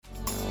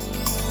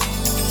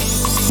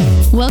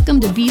Welcome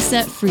to Be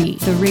Set Free,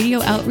 the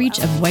radio outreach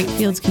of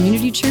Whitefields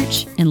Community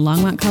Church in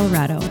Longmont,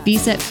 Colorado. Be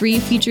Set Free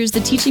features the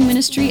teaching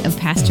ministry of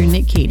Pastor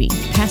Nick Cady.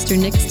 Pastor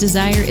Nick's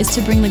desire is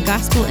to bring the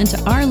gospel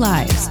into our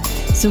lives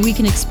so we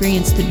can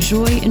experience the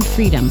joy and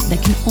freedom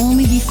that can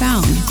only be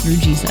found through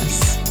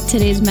Jesus.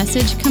 Today's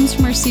message comes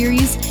from our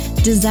series,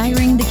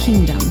 Desiring the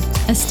Kingdom,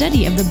 a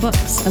study of the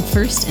books of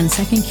 1st and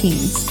 2nd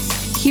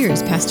Kings.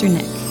 Here's Pastor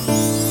Nick.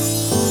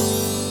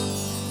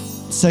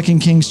 2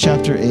 Kings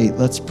chapter 8,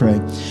 let's pray.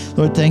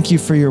 Lord, thank you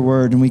for your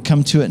word, and we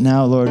come to it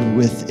now, Lord,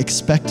 with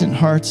expectant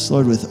hearts,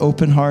 Lord, with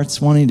open hearts,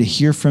 wanting to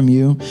hear from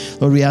you.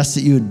 Lord, we ask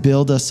that you would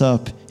build us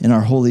up in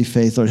our holy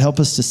faith. Lord, help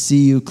us to see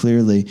you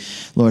clearly.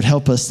 Lord,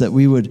 help us that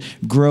we would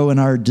grow in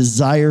our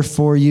desire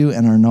for you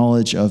and our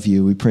knowledge of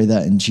you. We pray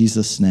that in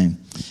Jesus' name.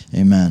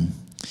 Amen.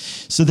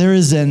 So there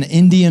is an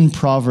Indian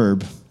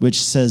proverb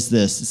which says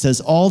this. It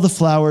says, all the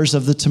flowers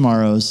of the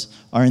tomorrows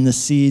are in the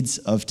seeds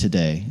of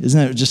today. Isn't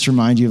that just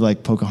remind you of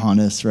like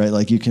Pocahontas, right?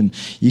 Like you can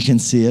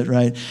see it,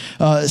 right?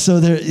 So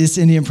there is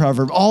Indian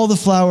proverb, all the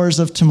flowers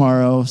of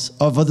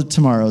the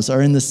tomorrows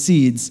are in the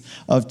seeds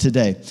of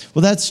today.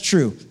 Well, that's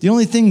true. The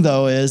only thing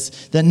though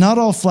is that not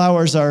all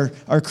flowers are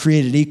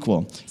created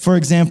equal. For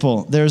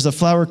example, there's a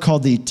flower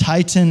called the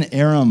Titan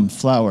arum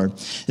flower.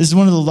 This is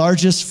one of the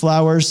largest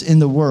flowers in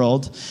the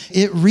world.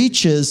 It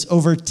reaches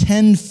over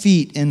 10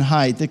 feet in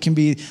height. That can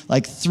be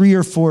like 3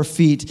 or 4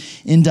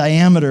 feet in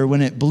diameter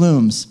when it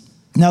blooms.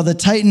 Now, the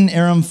Titan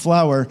arum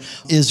flower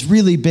is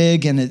really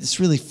big and it's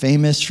really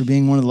famous for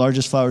being one of the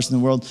largest flowers in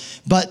the world,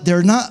 but there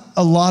are not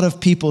a lot of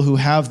people who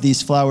have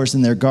these flowers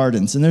in their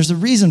gardens, and there's a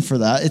reason for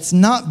that. It's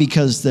not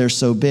because they're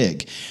so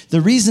big. The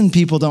reason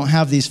people don't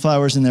have these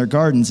flowers in their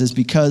gardens is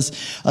because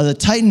the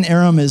Titan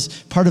arum is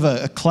part of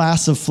a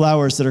class of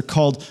flowers that are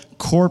called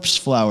corpse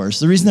flowers.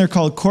 The reason they're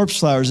called corpse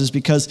flowers is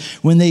because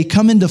when they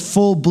come into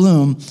full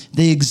bloom,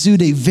 they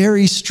exude a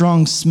very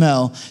strong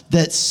smell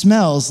that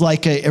smells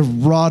like a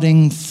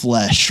rotting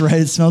flesh, right?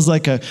 It smells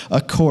like a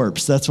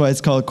corpse. That's why it's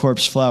called a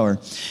corpse flower.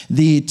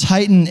 The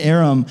Titan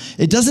arum,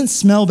 it doesn't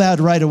smell bad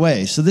right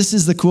away. So this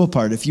is the cool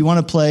part. If you want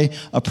to play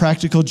a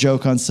practical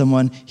joke on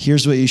someone,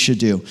 here's what you should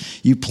do.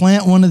 You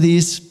plant one of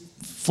these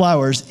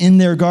flowers in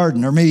their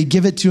garden, or maybe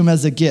give it to them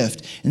as a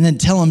gift, and then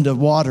tell them to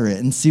water it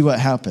and see what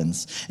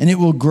happens. And it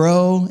will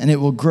grow, and it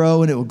will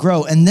grow, and it will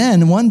grow. And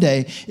then one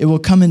day, it will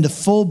come into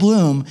full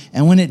bloom,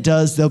 and when it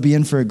does, they'll be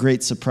in for a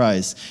great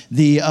surprise.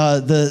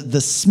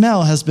 The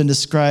smell has been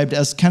described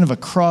as kind of a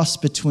cross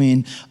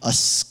between a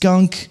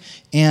skunk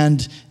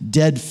and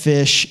dead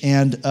fish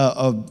and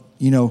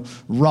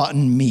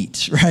rotten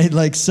meat, right?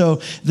 Like, so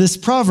this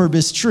proverb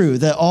is true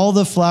that all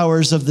the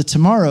flowers of the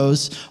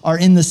tomorrows are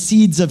in the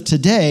seeds of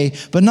today,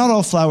 but not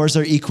all flowers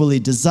are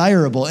equally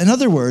desirable. In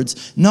other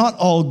words, not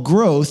all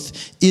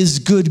growth is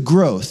good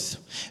growth.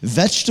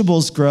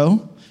 Vegetables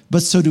grow,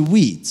 but so do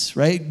weeds,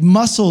 right?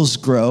 Muscles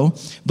grow,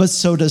 but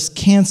so does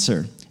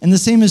cancer. And the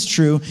same is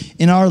true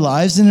in our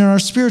lives and in our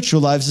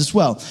spiritual lives as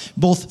well.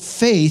 Both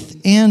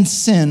faith and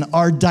sin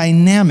are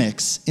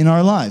dynamics in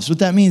our lives. What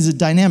that means is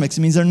dynamics.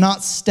 It means they're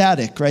not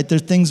static, right? They're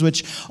things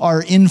which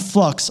are in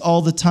flux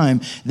all the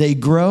time. They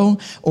grow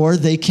or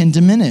they can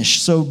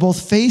diminish. So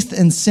both faith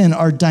and sin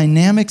are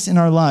dynamics in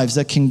our lives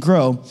that can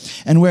grow.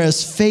 And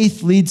whereas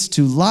faith leads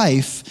to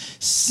life,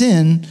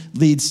 sin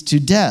leads to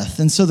death.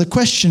 And so the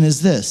question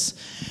is this: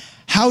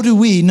 how do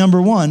we,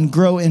 number one,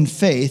 grow in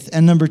faith,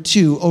 and number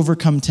two,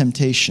 overcome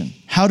temptation?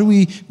 How do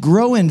we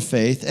grow in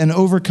faith and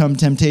overcome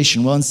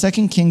temptation? Well, in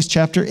 2 Kings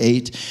chapter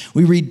 8,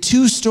 we read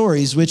two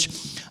stories which,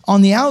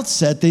 on the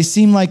outset, they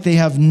seem like they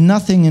have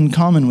nothing in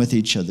common with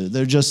each other.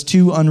 They're just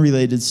two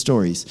unrelated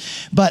stories.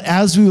 But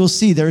as we will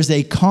see, there is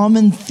a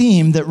common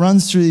theme that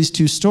runs through these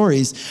two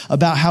stories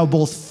about how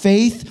both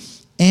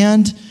faith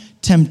and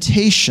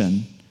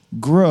temptation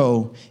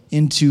grow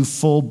into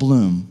full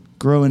bloom.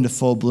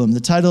 The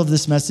title of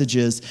this message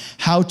is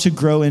How to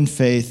Grow in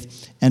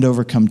Faith and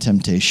Overcome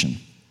Temptation.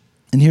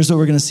 And here's what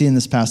we're going to see in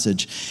this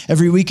passage.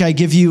 Every week I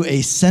give you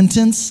a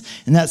sentence,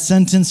 and that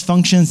sentence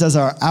functions as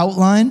our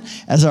outline,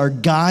 as our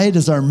guide,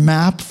 as our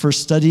map for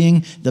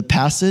studying the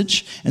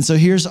passage. And so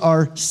here's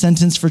our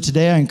sentence for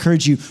today. I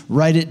encourage you,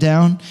 write it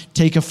down,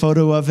 take a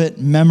photo of it,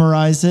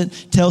 memorize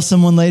it, tell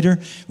someone later.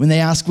 When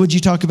they ask, what'd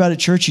you talk about at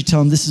church? You tell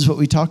them, this is what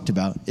we talked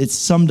about. It's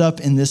summed up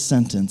in this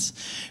sentence.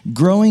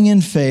 Growing in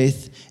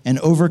faith and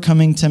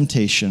overcoming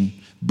temptation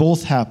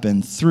both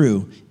happen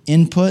through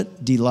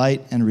input,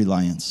 delight, and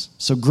reliance.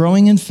 So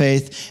growing in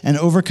faith and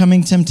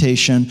overcoming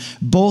temptation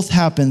both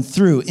happen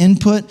through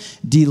input,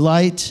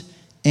 delight,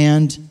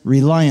 and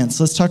reliance.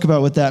 Let's talk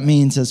about what that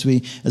means as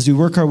we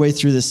work our way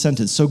through this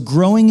sentence. So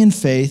growing in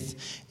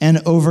faith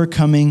and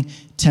overcoming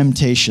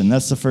temptation.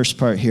 That's the first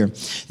part here.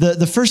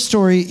 The first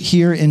story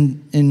here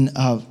in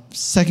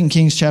 2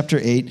 Kings chapter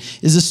 8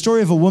 is a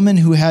story of a woman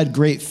who had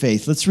great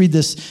faith. Let's read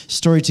this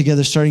story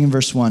together starting in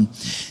verse 1.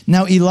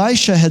 Now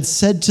Elisha had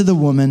said to the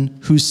woman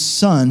whose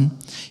son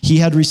he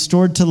had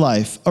restored to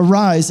life.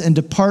 Arise and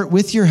depart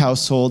with your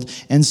household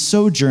and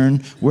sojourn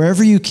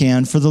wherever you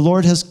can, for the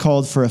Lord has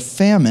called for a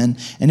famine,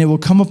 and it will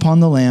come upon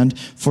the land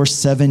for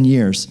 7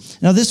 years.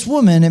 Now this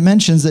woman, it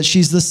mentions that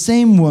she's the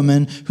same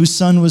woman whose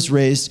son was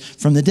raised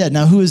from the dead.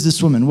 Now who is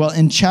this woman? Well,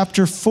 in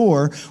chapter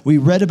 4, we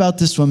read about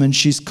this woman.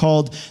 She's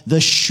called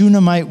the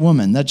Shunammite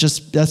woman.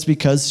 That's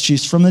because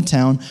she's from the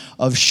town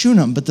of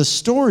Shunem. But the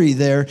story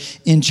there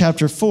in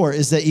chapter 4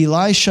 is that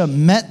Elisha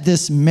met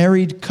this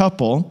married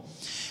couple,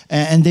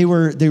 and they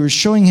were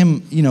showing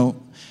him,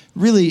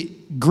 really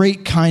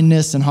great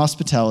kindness and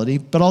hospitality.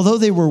 But although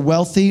they were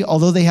wealthy,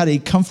 although they had a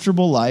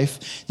comfortable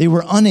life, they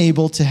were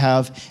unable to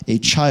have a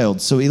child.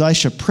 So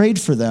Elisha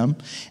prayed for them,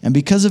 and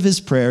because of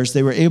his prayers,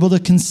 they were able to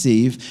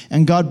conceive,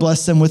 and God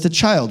blessed them with a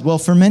child. Well,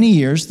 for many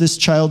years, this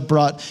child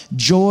brought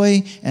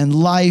joy and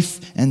life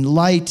and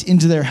light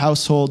into their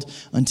household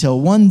until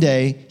one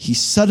day he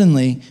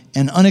suddenly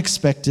and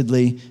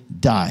unexpectedly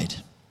died.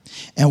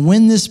 And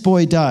when this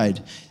boy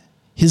died,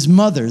 his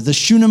mother, the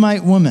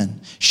Shunammite woman,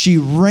 she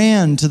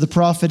ran to the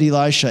prophet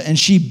Elisha and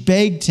she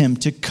begged him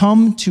to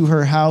come to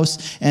her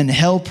house and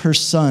help her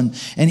son.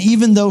 And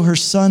even though her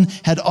son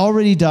had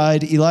already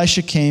died,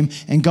 Elisha came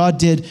and God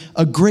did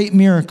a great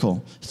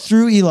miracle.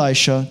 Through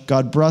Elisha,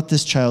 God brought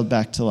this child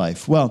back to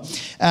life. Well,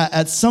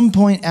 at some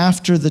point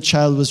after the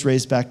child was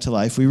raised back to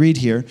life, we read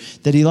here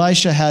that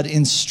Elisha had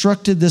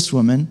instructed this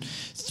woman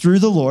through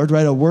the Lord,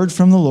 right, a word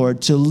from the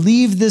Lord, to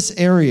leave this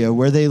area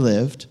where they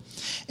lived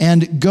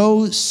and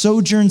go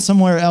sojourn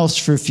somewhere else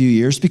for a few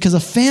years because a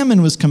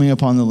famine was coming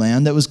upon the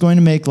land that was going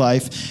to make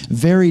life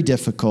very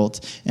difficult.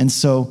 And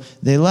so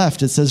they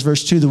left. It says,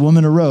 verse 2, the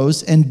woman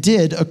arose and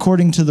did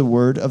according to the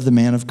word of the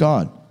man of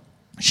God.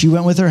 She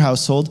went with her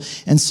household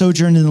and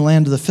sojourned in the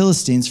land of the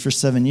Philistines for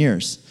 7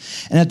 years.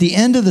 And at the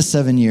end of the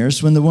 7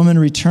 years, when the woman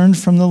returned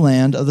from the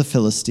land of the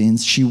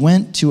Philistines, she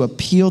went to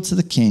appeal to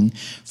the king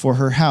for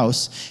her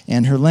house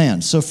and her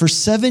land. So for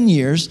 7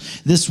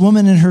 years, this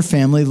woman and her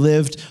family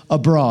lived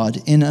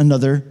abroad in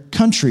another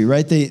country,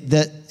 right?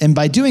 And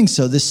by doing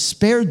so, this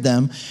spared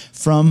them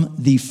from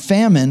the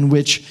famine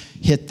which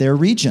hit their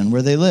region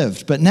where they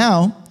lived. But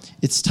now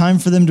it's time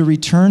for them to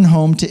return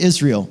home to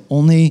Israel.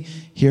 Only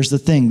here's the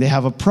thing, they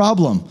have a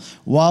problem.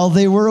 While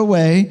they were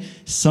away,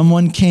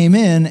 someone came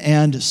in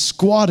and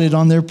squatted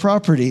on their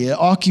property. It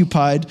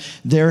occupied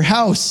their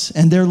house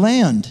and their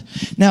land.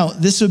 Now,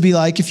 this would be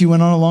like if you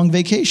went on a long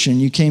vacation.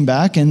 You came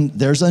back and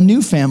there's a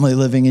new family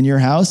living in your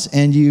house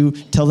and you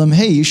tell them,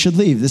 hey, you should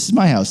leave. This is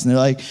my house. And they're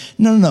like,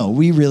 no,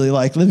 we really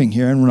like living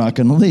here and we're not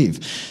going to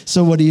leave.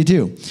 So what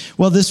do?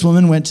 Well, this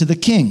woman went to the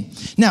king.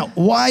 Now,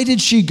 why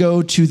did she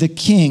go to the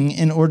king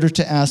in order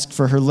to ask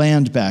for her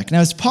land back?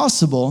 Now, it's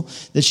possible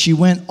that she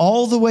went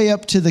all the way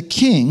up to the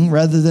king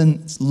rather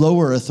than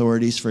lower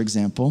authorities, for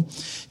example,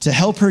 to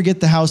help her get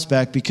the house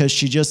back because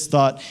she just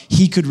thought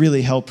he could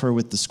really help her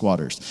with the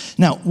squatters.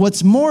 Now,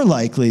 what's more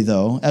likely,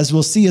 though, as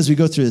we'll see as we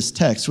go through this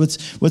text,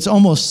 what's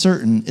almost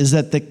certain is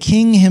that the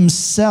king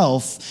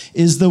himself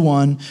is the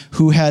one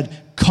who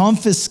had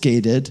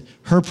confiscated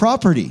her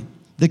property.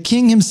 The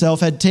king himself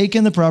had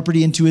taken the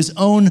property into his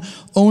own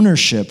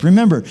ownership.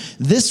 Remember,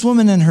 this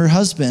woman and her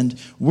husband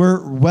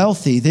were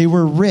wealthy. They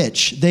were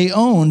rich. They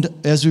owned,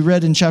 as we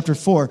read in chapter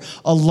 4,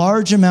 a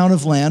large amount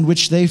of land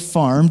which they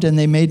farmed and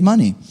they made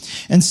money.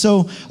 And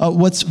so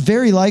what's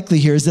very likely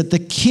here is that the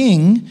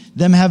king,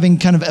 them having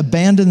kind of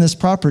abandoned this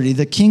property,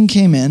 the king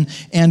came in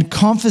and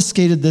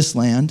confiscated this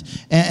land.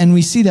 And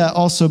we see that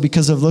also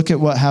because of, look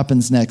at what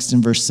happens next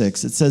in verse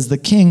 6. It says, the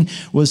king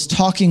was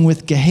talking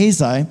with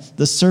Gehazi,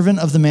 the servant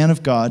of the man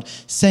of God,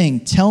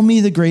 saying, tell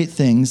me the great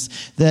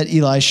things that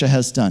Elisha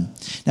has done.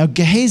 Now,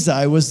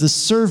 Gehazi was the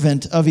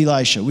servant of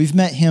Elisha. We've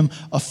met him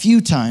a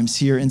few times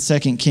here in 2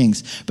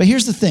 Kings. But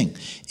here's the thing.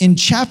 In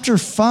chapter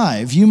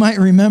 5, you might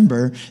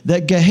remember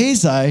that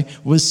Gehazi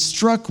was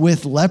struck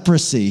with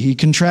leprosy. He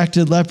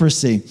contracted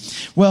leprosy.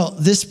 Well,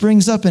 this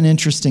brings up an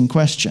interesting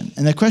question.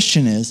 And the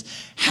question is,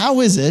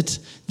 how is it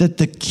that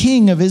the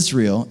king of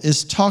Israel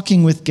is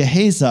talking with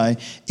Gehazi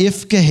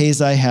if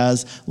Gehazi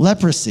has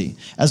leprosy?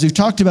 As we've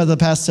talked about the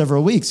past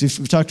several weeks,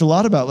 we've talked a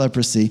lot about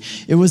leprosy.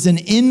 It was an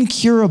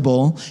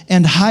incurable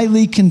and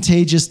highly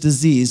contagious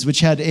disease which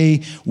had a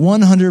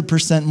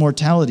 100%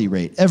 mortality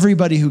rate.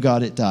 Everybody who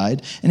got it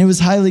died, and it was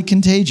highly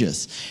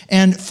contagious.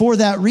 And for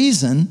that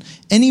reason,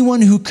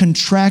 anyone who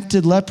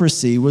contracted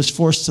leprosy was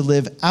forced to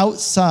live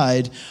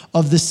outside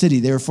of the city.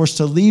 They were forced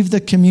to leave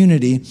the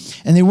community,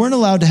 and they weren't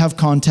allowed to have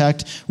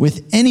contact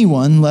with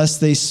anyone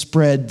lest they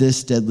spread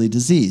this deadly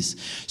disease.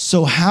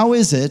 So how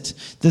is it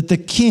that the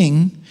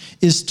king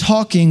is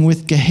talking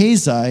with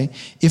Gehazi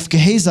if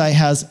Gehazi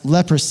has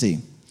leprosy?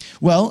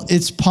 Well,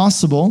 it's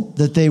possible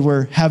that they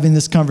were having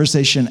this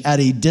conversation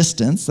at a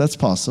distance. That's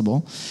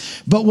possible.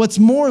 But what's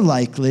more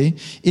likely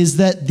is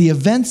that the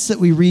events that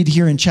we read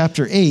here in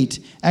chapter 8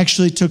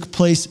 actually took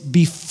place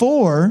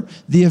before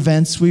the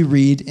events we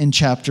read in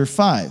chapter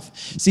 5.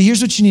 See,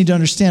 here's what you need to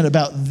understand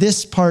about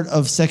this part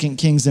of 2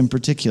 Kings in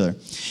particular.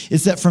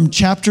 Is that from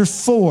chapter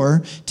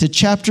 4 to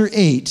chapter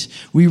 8,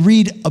 we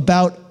read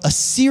about a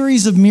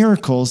series of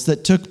miracles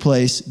that took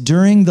place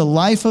during the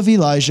life of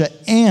Elijah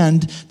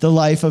and the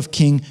life of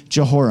King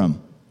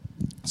Jehoram.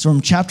 So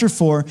from chapter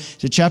 4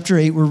 to chapter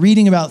 8, we're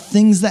reading about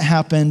things that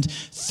happened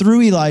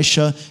through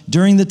Elisha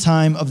during the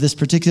time of this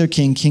particular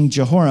king, King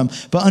Jehoram.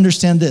 But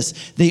understand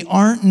this, they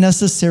aren't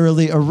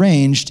necessarily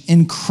arranged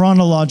in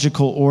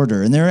chronological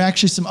order. And there are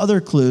actually some other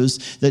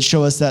clues that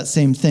show us that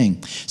same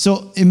thing.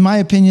 So in my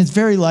opinion, it's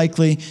very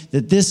likely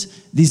that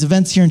these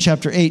events here in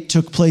chapter 8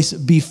 took place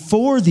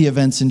before the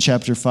events in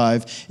chapter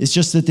 5. It's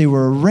just that they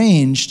were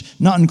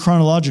arranged, not in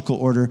chronological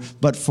order,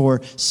 but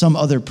for some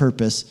other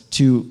purpose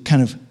to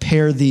kind of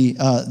pair the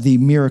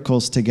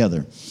miracles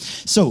together.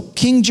 So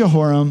King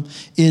Jehoram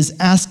is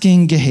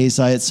asking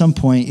Gehazi at some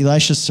point,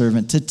 Elisha's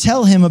servant, to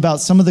tell him about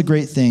some of the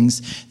great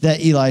things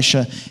that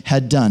Elisha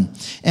had done.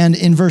 And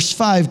in verse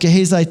 5,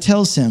 Gehazi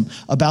tells him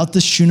about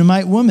the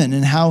Shunammite woman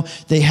and how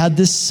they had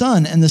this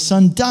son, and the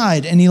son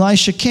died, and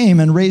Elisha came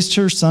and raised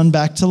her son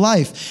back to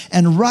life.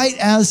 And right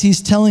as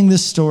he's telling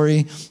this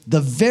story,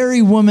 the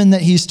very woman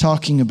that he's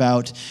talking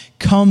about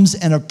comes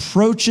and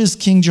approaches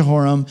King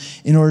Jehoram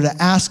in order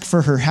to ask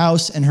for her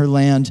house and her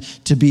land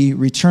to be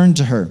returned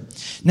to her.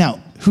 Now,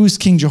 who's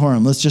King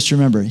Jehoram? Let's just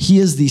remember, he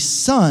is the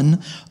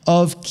son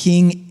of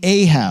King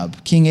Ahab,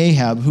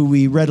 who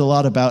we read a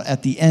lot about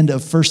at the end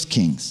of 1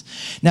 Kings.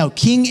 Now,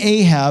 King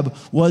Ahab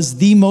was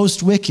the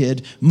most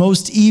wicked,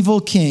 most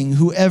evil king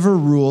who ever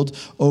ruled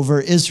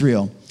over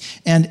Israel.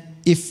 And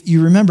if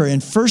you remember, in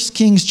 1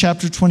 Kings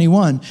chapter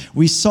 21,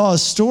 we saw a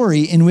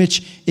story in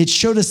which it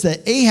showed us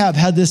that Ahab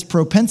had this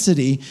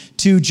propensity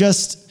to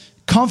just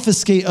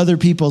confiscate other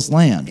people's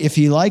land. If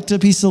he liked a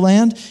piece of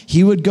land,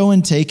 he would go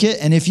and take it.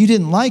 And if you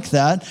didn't like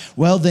that,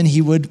 well, then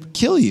he would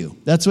kill you.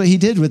 That's what he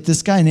did with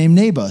this guy named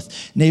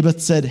Naboth.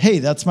 Naboth said, hey,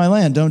 that's my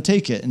land, don't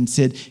take it.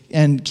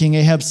 And King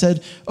Ahab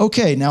said,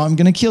 okay, now I'm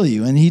going to kill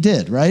you. And he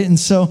did, right? And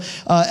so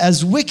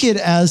as wicked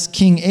as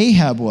King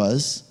Ahab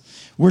was,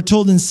 we're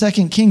told in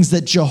 2 Kings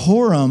that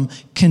Jehoram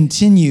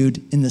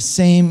continued in the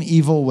same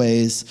evil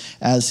ways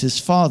as his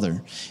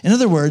father. In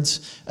other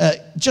words,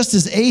 just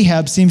as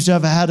Ahab seems to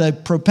have had a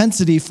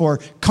propensity for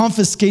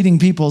confiscating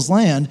people's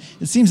land,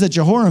 it seems that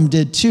Jehoram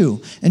did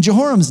too. And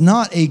Jehoram's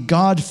not a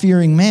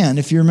God-fearing man,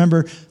 if you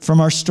remember from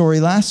our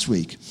story last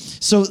week.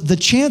 So the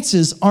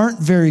chances aren't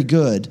very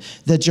good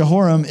that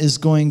Jehoram is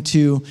going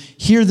to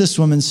hear this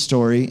woman's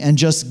story and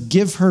just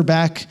give her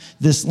back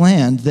this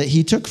land that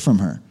he took from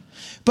her.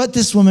 But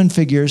this woman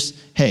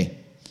figures, hey,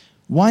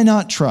 why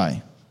not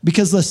try?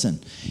 Because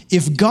listen,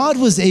 if God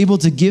was able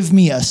to give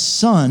me a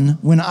son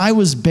when I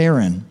was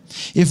barren,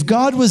 if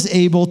God was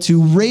able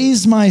to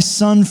raise my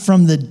son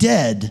from the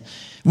dead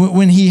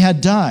when he had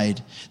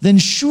died, then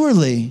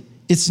surely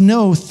it's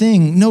no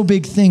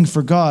big thing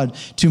for God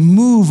to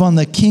move on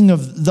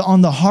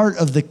the heart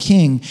of the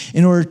king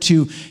in order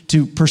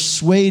to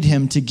persuade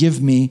him to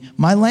give me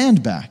my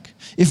land back.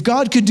 If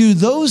God could do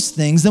those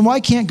things, then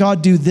why can't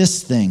God do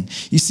this thing?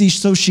 You see,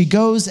 so she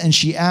goes and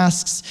she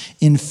asks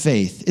in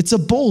faith. It's a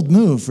bold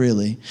move,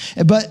 really.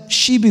 But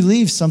she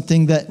believes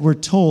something that we're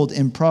told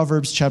in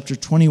Proverbs chapter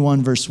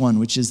 21, verse 1,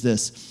 which is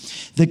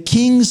this. The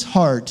king's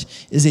heart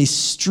is a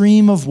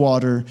stream of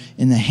water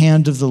in the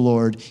hand of the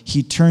Lord.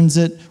 He turns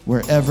it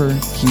wherever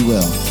he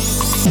will.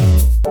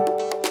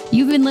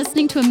 You've been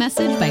listening to a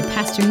message by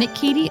Pastor Nick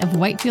Cady of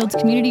Whitefields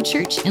Community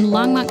Church in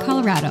Longmont,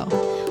 Colorado.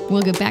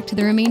 We'll get back to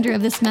the remainder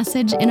of this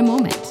message in a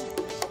moment.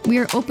 We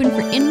are open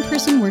for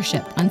in-person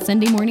worship on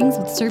Sunday mornings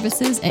with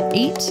services at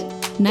 8,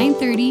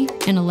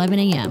 9:30, and 11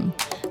 a.m.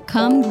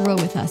 Come grow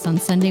with us on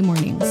Sunday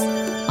mornings,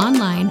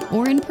 online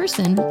or in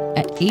person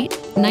at 8,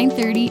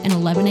 9:30, and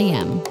 11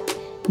 a.m.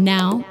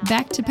 Now,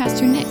 back to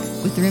Pastor Nick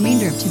with the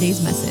remainder of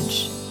today's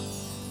message.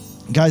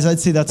 Guys, I'd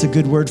say that's a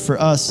good word for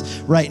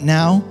us right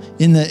now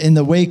in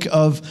the wake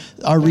of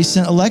our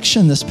recent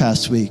election this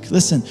past week.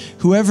 Listen,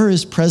 whoever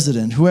is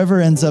president,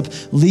 whoever ends up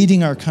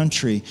leading our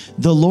country,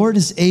 the Lord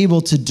is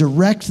able to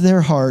direct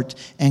their heart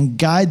and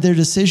guide their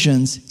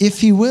decisions if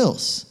he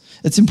wills.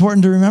 It's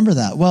important to remember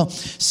that. Well,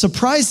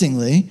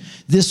 surprisingly,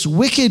 this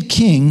wicked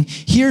king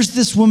hears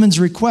this woman's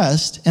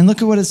request, and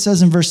look at what it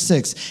says in verse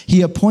 6.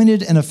 He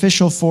appointed an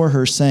official for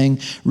her, saying,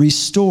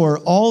 restore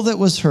all that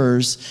was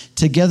hers,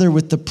 together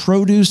with the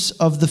produce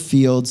of the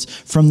fields,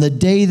 from the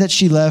day that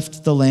she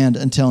left the land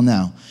until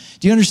now.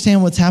 Do you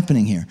understand what's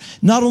happening here?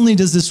 Not only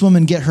does this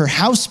woman get her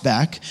house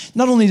back,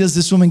 not only does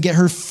this woman get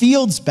her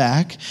fields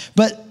back,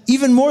 but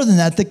even more than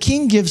that, the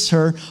king gives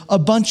her a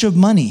bunch of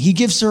money. He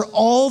gives her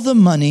all the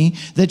money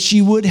that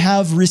she would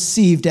have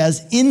received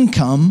as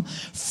income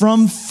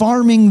from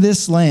farming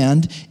this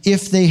land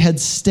if they had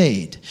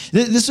stayed.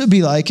 This would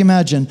be like,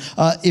 imagine,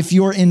 if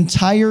your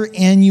entire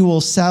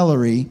annual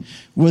salary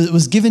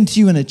was given to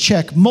you in a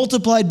check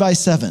multiplied by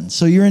 7.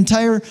 So your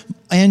entire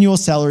annual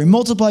salary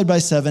multiplied by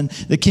 7.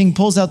 The king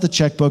pulls out the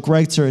checkbook,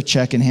 writes her a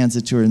check, and hands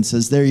it to her and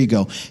says, there you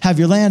go. Have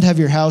your land, have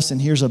your house,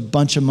 and here's a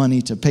bunch of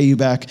money to pay you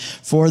back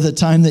for the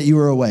time that you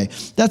were away.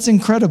 That's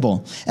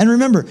incredible. And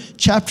remember,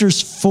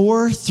 chapters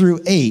 4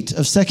 through 8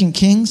 of 2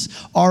 Kings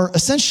are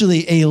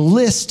essentially a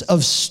list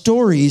of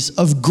stories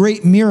of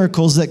great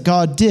miracles that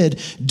God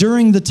did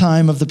during the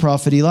time of the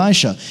prophet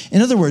Elisha.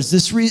 In other words,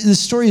 this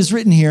story is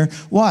written here.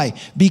 Why?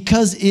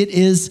 Because it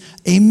is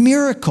a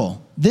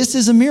miracle. This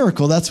is a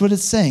miracle. That's what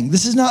it's saying.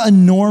 This is not a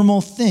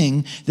normal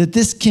thing that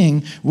this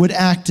king would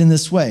act in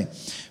this way.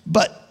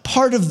 But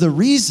part of the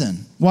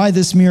reason why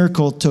this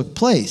miracle took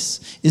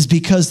place is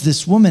because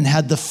this woman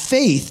had the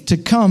faith to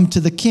come to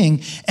the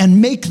king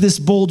and make this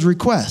bold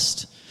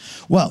request.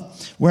 Well,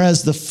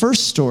 whereas the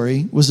first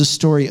story was a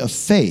story of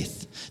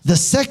faith, the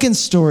second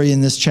story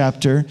in this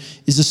chapter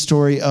is a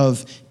story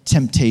of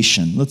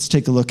temptation. Let's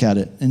take a look at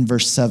it in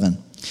verse 7.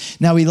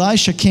 Now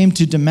Elisha came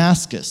to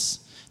Damascus,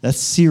 that's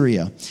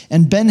Syria.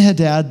 And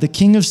Ben-Hadad, the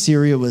king of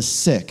Syria, was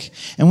sick.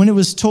 And when it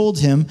was told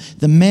him,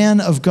 the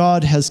man of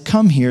God has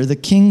come here, the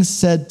king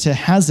said to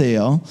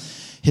Hazael,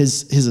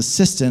 his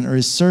assistant or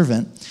his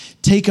servant,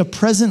 take a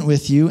present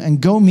with you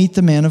and go meet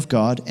the man of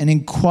God and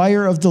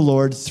inquire of the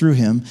Lord through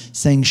him,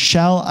 saying,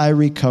 shall I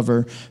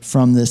recover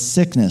from this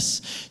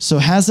sickness? So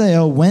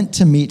Hazael went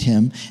to meet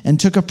him and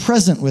took a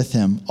present with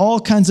him, all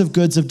kinds of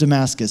goods of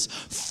Damascus,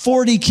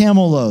 40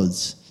 camel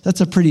loads. That's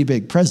a pretty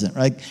big present,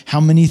 right? How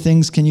many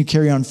things can you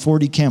carry on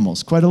 40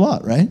 camels? Quite a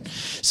lot, right?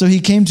 So he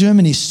came to him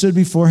and he stood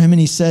before him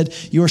and he said,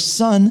 your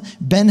son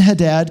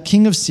Ben-Hadad,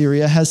 king of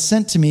Syria, has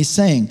sent to me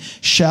saying,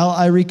 shall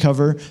I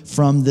recover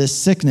from this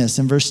sickness?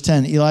 In verse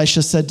 10,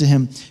 Elisha said to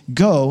him,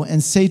 go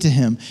and say to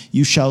him,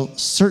 you shall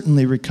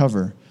certainly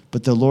recover,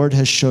 but the Lord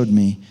has showed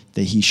me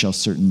that he shall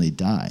certainly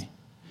die.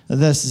 Now,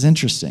 this is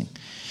interesting.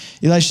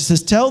 Elisha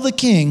says, tell the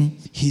king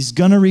he's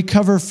going to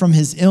recover from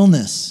his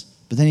illness.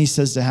 But then he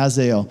says to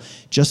Hazael,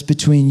 just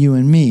between you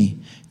and me,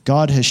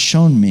 God has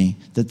shown me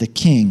that the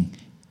king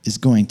is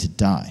going to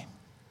die.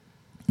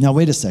 Now,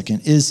 wait a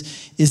second.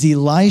 Is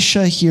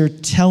Elisha here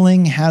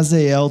telling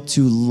Hazael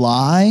to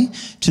lie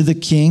to the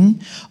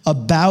king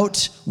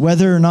about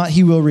whether or not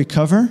he will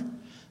recover?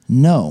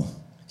 No.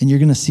 And you're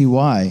going to see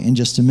why in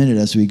just a minute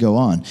as we go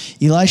on.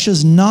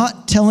 Elisha's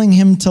not telling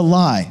him to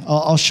lie.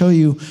 I'll show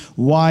you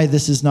why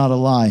this is not a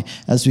lie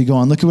as we go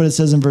on. Look at what it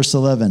says in verse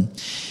 11.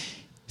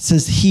 It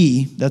says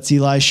he, that's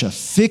Elisha,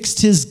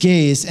 fixed his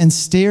gaze and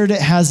stared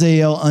at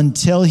Hazael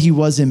until he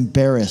was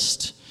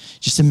embarrassed.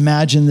 Just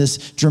imagine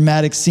this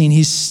dramatic scene.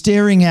 He's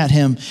staring at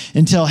him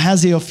until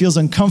Hazael feels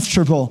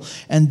uncomfortable.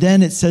 And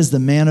then it says the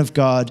man of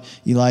God,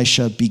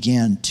 Elisha,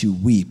 began to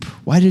weep.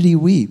 Why did he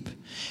weep?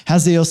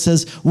 Hazael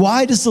says,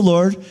 why does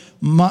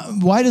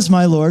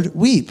my Lord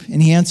weep?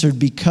 And he answered,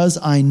 because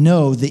I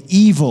know the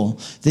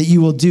evil that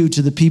you will do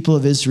to the people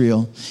of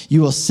Israel.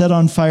 You will set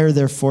on fire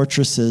their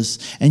fortresses,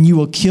 and you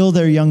will kill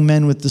their young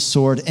men with the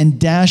sword, and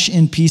dash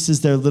in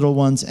pieces their little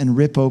ones, and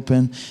rip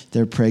open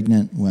their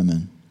pregnant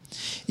women.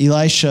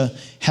 Elisha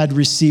had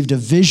received a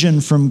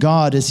vision from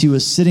God as he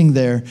was sitting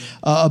there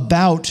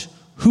about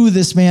who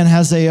this man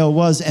Hazael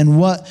was and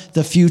what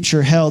the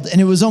future held. And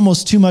it was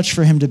almost too much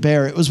for him to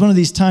bear. It was one of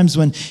these times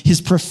when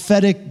his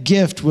prophetic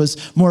gift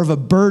was more of a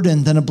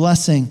burden than a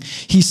blessing.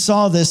 He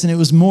saw this and it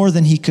was more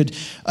than he could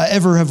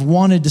ever have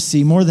wanted to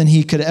see, more than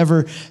he could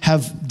ever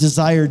have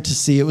desired to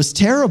see. It was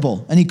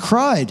terrible. And he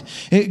cried.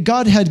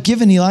 God had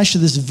given Elisha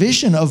this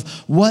vision of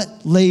what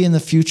lay in the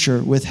future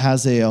with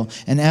Hazael.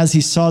 And as he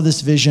saw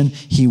this vision,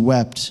 he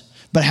wept.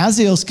 But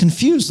Hazael's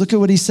confused. Look at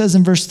what he says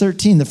in verse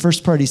 13. The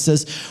first part, he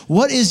says,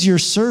 what is your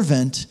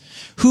servant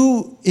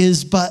who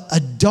is but a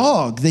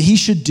dog that he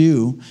should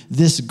do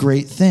this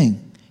great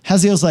thing?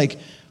 Hazael's like,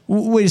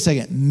 wait a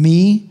second,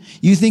 me?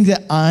 You think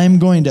that I'm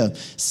going to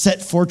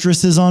set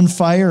fortresses on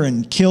fire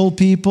and kill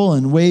people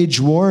and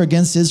wage war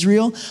against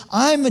Israel?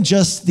 I'm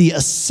just the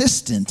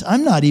assistant.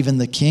 I'm not even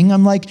the king.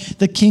 I'm like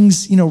the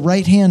king's,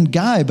 right-hand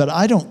guy, but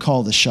I don't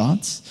call the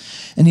shots.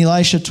 And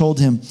Elisha told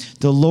him,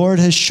 the Lord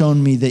has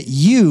shown me that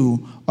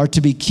you are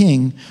to be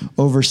king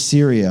over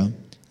Syria.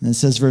 And it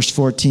says, verse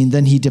 14,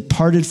 then he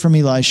departed from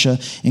Elisha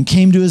and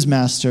came to his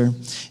master,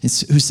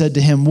 who said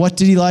to him, what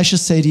did Elisha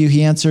say to you?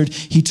 He answered,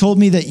 he told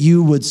me that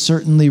you would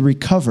certainly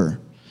recover.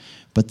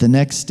 But the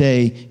next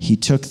day he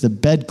took the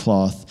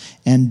bedcloth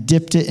and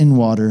dipped it in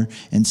water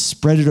and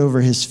spread it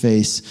over his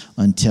face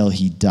until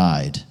he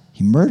died.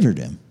 He murdered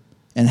him,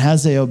 and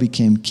Hazael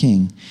became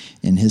king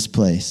in his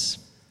place.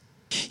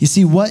 You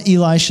see, what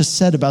Elisha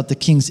said about the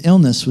king's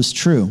illness was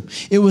true.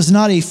 It was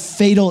not a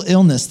fatal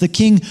illness. The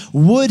king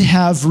would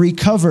have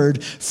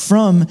recovered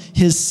from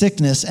his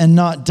sickness and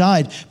not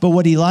died. But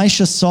what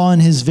Elisha saw in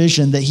his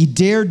vision that he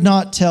dared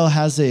not tell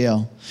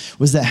Hazael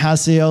was that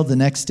Hazael the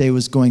next day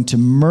was going to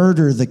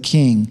murder the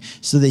king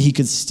so that he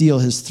could steal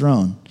his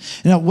throne.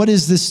 Now, what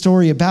is this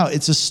story about?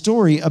 It's a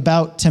story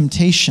about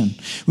temptation.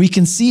 We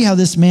can see how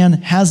this man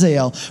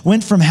Hazael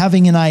went from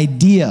having an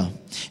idea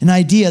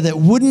that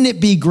wouldn't it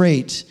be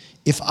great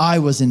if I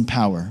was in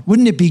power?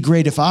 Wouldn't it be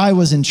great if I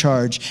was in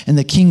charge and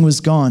the king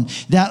was gone?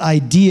 That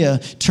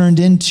idea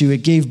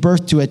it gave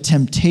birth to a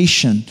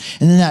temptation.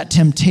 And then that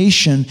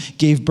temptation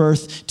gave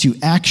birth to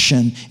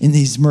action in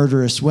these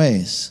murderous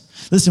ways.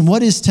 Listen,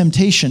 what is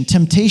temptation?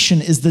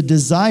 Temptation is the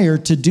desire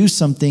to do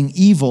something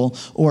evil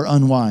or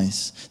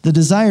unwise. The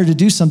desire to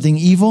do something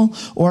evil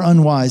or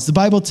unwise. The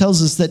Bible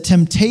tells us that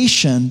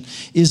temptation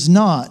is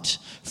not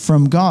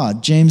from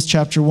God. James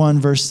chapter 1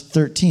 verse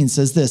 13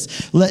 says this,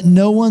 "Let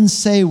no one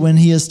say when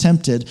he is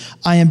tempted,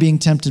 I am being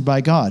tempted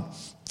by God.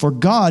 For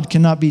God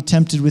cannot be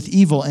tempted with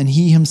evil, and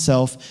he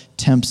himself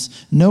tempts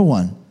no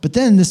one." But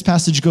then this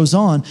passage goes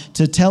on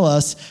to tell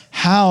us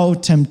how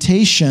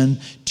temptation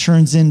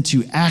turns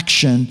into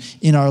action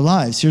in our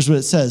lives. Here's what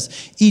it says.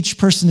 Each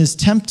person is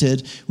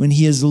tempted when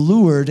he is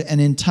lured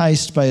and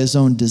enticed by his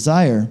own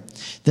desire.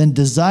 Then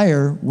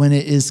desire, when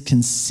it is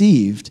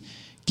conceived,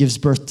 gives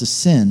birth to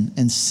sin,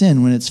 and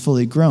sin, when it's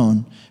fully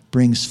grown,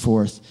 brings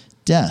forth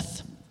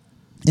death.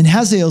 In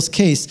Hazael's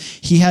case,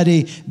 he had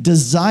a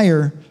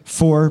desire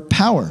for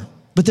power.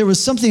 But there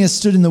was something that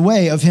stood in the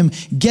way of him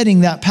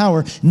getting that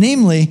power,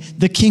 namely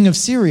the king of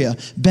Syria,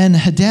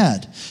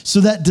 Ben-Hadad.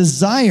 So that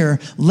desire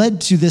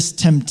led to this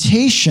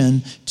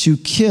temptation to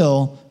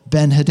kill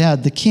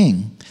Ben-Hadad, the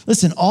king.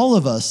 Listen, all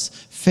of us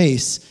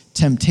face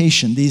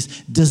temptation, these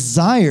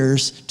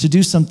desires to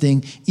do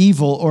something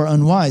evil or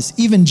unwise.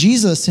 Even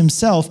Jesus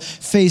himself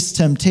faced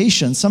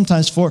temptation,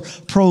 sometimes for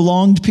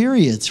prolonged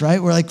periods,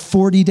 right? We're like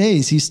 40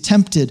 days. He's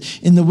tempted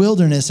in the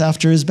wilderness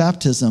after his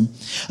baptism.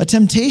 A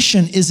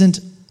temptation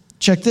isn't,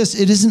 check this,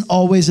 it isn't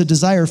always a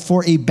desire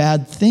for a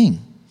bad thing.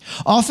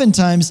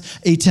 Oftentimes,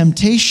 a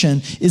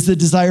temptation is the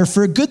desire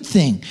for a good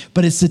thing,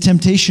 but it's the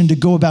temptation to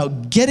go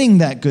about getting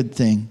that good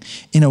thing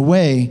in a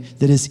way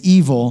that is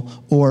evil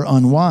or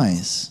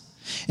unwise.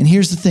 And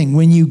here's the thing,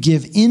 when you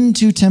give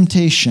into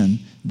temptation,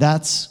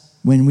 that's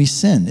when we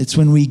sin. It's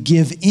when we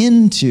give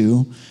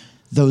into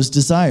those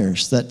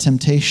desires, that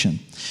temptation.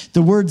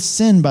 The word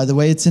sin, by the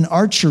way, it's an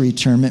archery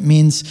term. It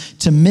means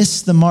to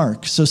miss the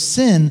mark. So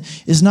sin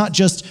is not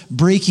just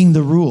breaking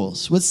the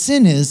rules. What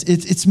sin is,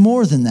 it's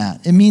more than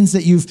that. It means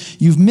that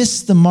you've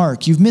missed the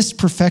mark. You've missed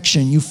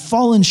perfection. You've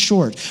fallen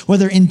short,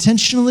 whether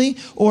intentionally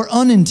or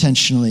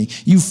unintentionally.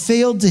 You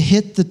failed to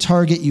hit the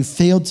target. You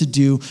failed to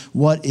do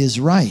what is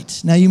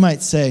right. Now you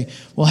might say,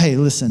 well, hey,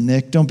 listen,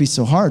 Nick, don't be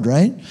so hard,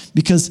 right?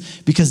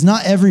 Because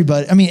not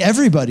everybody,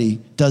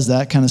 everybody does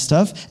that kind of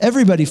stuff.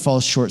 Everybody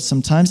falls short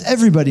sometimes.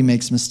 Everybody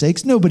makes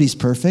mistakes. Nobody's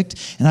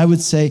perfect. And I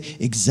would say,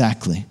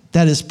 exactly.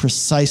 That is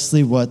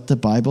precisely what the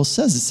Bible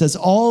says. It says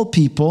all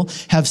people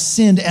have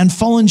sinned and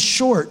fallen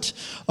short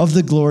of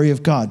the glory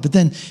of God. But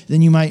then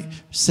you might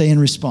say in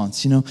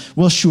response,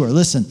 well, sure,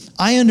 listen,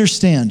 I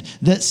understand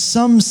that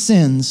some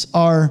sins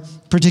are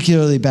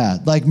particularly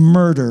bad, like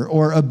murder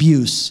or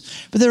abuse.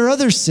 But there are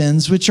other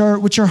sins which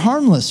are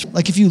harmless.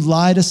 Like if you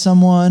lie to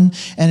someone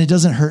and it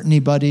doesn't hurt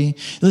anybody.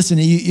 Listen,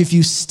 if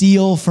you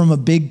steal from a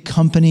big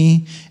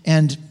company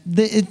and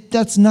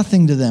that's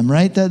nothing to them,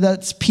 right?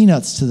 That's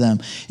peanuts to them.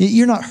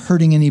 You're not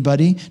hurting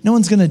anybody. No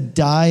one's going to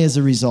die as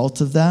a result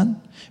of that.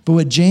 But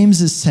what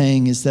James is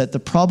saying is that the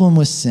problem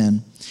with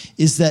sin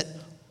is that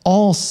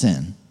all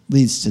sin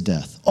leads to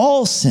death.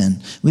 All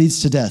sin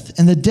leads to death.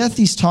 And the death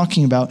he's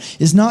talking about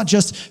is not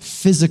just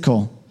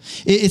physical.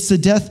 It's the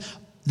death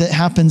that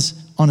happens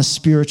on a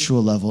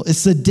spiritual level.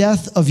 It's the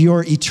death of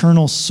your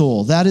eternal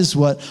soul. That is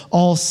what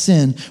all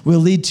sin will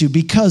lead to.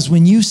 Because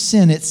when you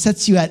sin, it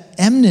sets you at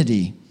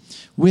enmity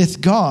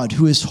with God,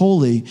 who is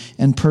holy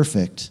and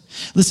perfect.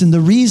 Listen, the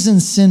reason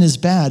sin is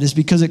bad is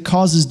because it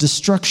causes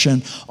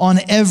destruction on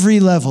every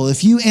level.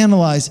 If you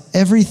analyze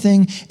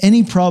everything,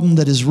 any problem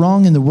that is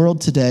wrong in the world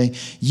today,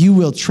 you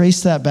will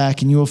trace that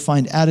back and you will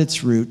find at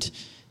its root,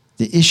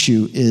 the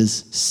issue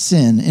is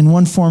sin in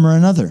one form or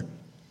another.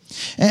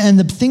 And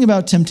the thing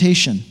about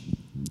temptation,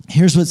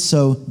 here's what's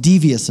so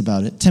devious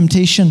about it.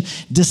 Temptation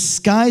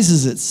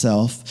disguises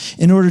itself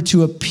in order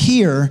to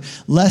appear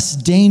less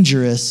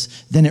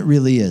dangerous than it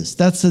really is.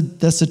 That's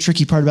the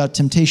tricky part about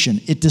temptation.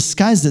 It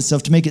disguises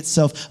itself to make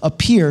itself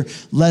appear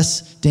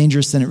less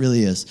dangerous than it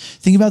really is.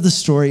 Think about the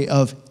story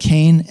of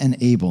Cain and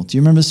Abel. Do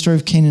you remember the story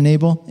of Cain and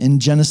Abel in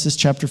Genesis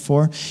chapter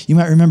 4? You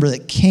might remember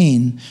that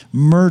Cain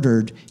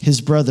murdered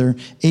his brother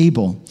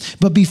Abel.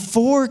 But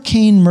before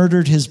Cain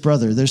murdered his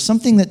brother, there's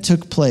something that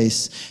took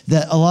place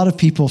that a lot of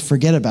people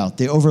forget about.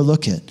 They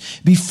overlook it.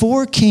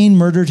 Before Cain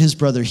murdered his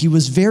brother, he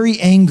was very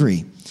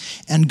angry.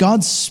 And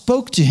God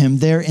spoke to him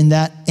there in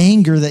that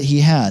anger that he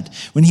had,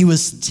 when he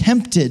was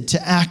tempted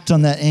to act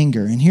on that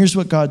anger. And here's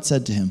what God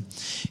said to him.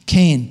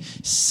 Cain,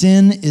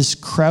 sin is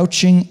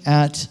crouching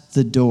at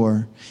the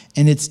door,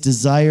 and its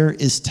desire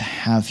is to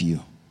have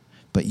you,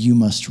 but you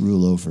must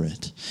rule over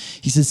it.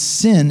 He says,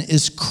 sin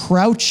is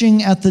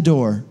crouching at the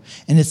door,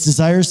 and its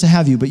desires to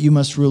have you, but you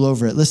must rule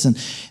over it. Listen,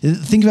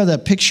 think about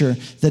that picture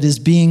that is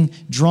being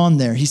drawn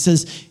there. He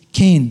says,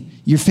 Cain,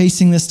 you're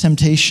facing this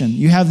temptation.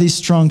 You have these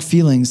strong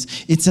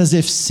feelings. It's as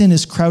if sin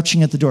is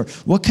crouching at the door.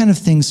 What kind of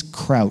things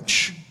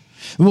crouch?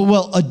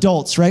 Well,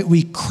 adults, right?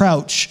 We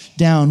crouch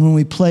down when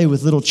we play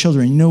with little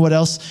children. You know what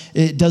else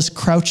it does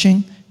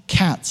crouching?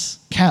 Cats.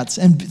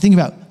 And think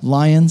about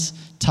lions,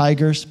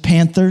 tigers,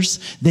 panthers.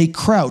 They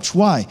crouch.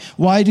 Why?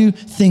 Why do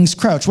things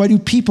crouch? Why do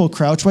people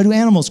crouch? Why do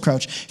animals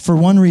crouch? For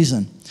one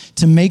reason,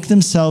 to make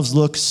themselves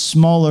look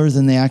smaller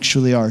than they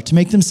actually are, to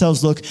make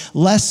themselves look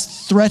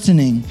less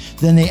threatening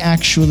than they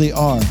actually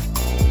are.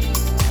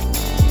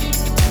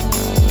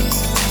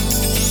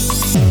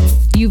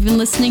 You've been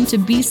listening to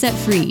Be Set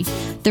Free,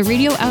 the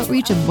radio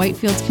outreach of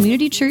Whitefields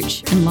Community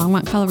Church in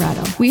Longmont,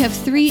 Colorado. We have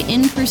 3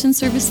 in-person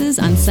services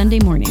on Sunday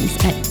mornings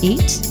at 8,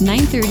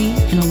 9:30,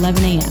 and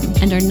 11 a.m.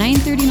 And our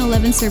 9:30 and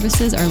 11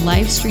 services are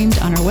live streamed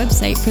on our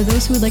website for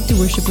those who would like to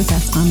worship with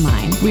us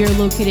online. We are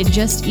located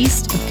just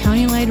east of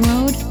County Line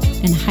Road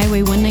and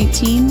Highway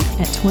 119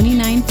 at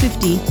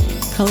 2950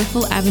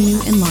 Colorful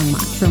Avenue in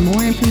Longmont. For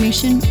more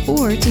information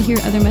or to hear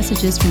other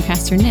messages from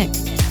Pastor Nick,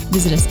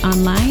 visit us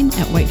online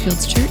at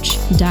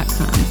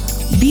whitefieldschurch.com.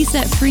 Be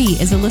Set Free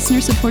is a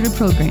listener-supported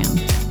program.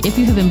 If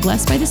you have been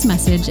blessed by this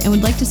message and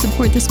would like to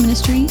support this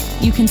ministry,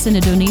 you can send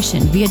a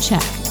donation via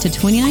check to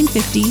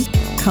 2950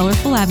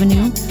 Colorful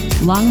Avenue,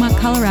 Longmont,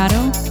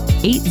 Colorado,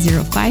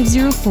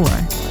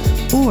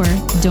 80504, or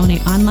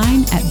donate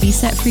online at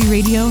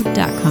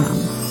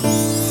besetfreeradio.com.